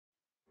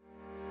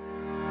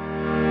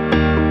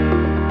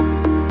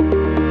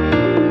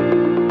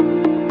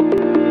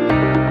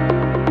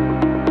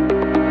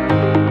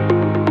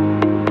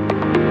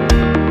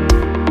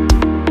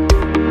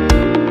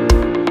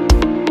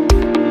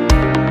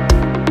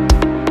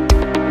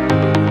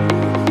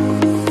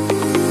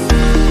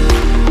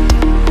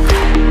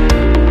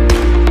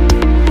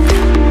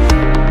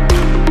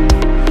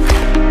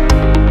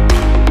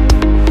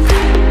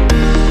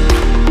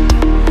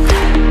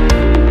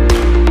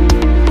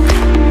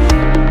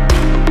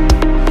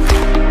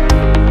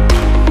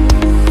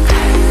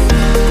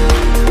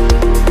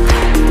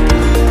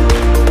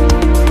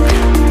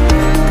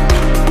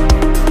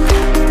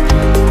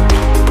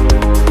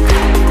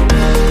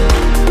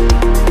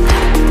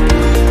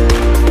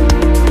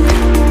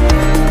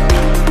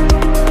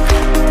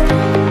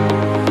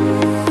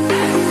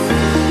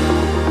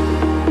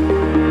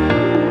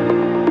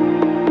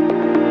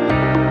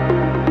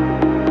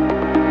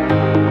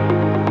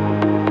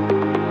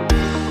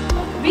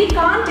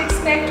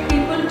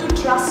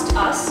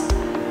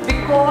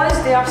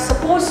they are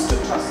supposed to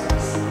trust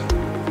us.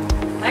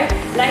 Right?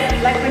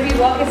 Like when we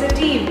work as a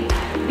team,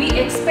 we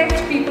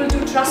expect people to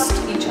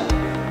trust each other.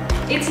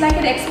 It's like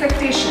an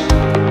expectation.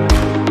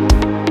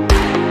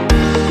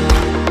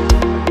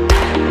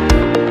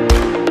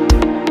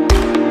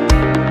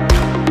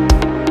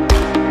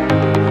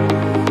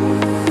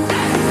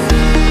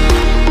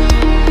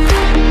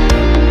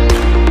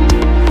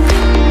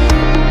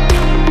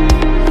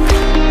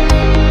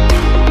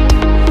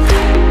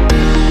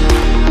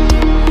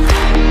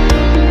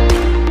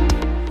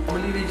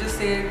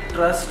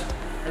 Trust,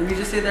 and we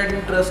just say that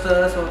you trust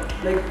us, or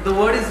like the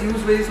word is used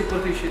very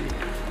superficially.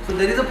 So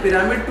there is a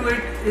pyramid to it.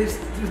 It's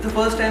the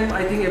first time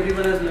I think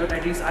everyone has learned,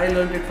 at least I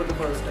learned it for the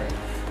first time.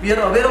 We are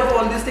aware of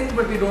all these things,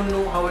 but we don't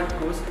know how it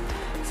goes.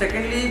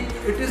 Secondly,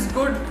 it is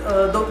good,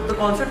 the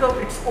concept of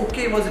it's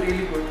okay was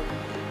really good.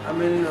 I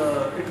mean,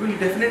 it will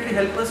definitely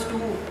help us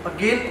to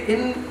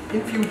again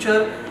in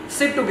future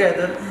sit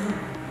together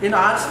in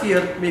our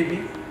sphere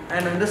maybe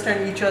and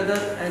understand each other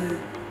and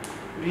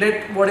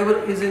let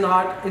whatever is in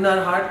our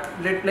heart,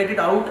 let it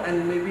out,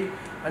 and maybe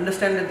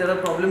understand that there are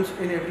problems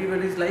in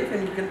everybody's life,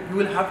 and you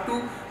will have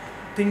to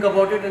think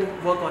about it and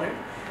work on it.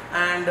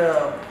 And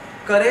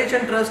courage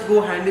and trust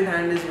go hand in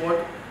hand is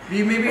what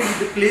we may be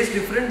placed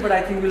different, but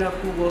I think we'll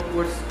have to work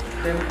towards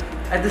them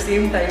at the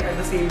same time, at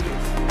the same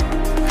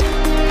place.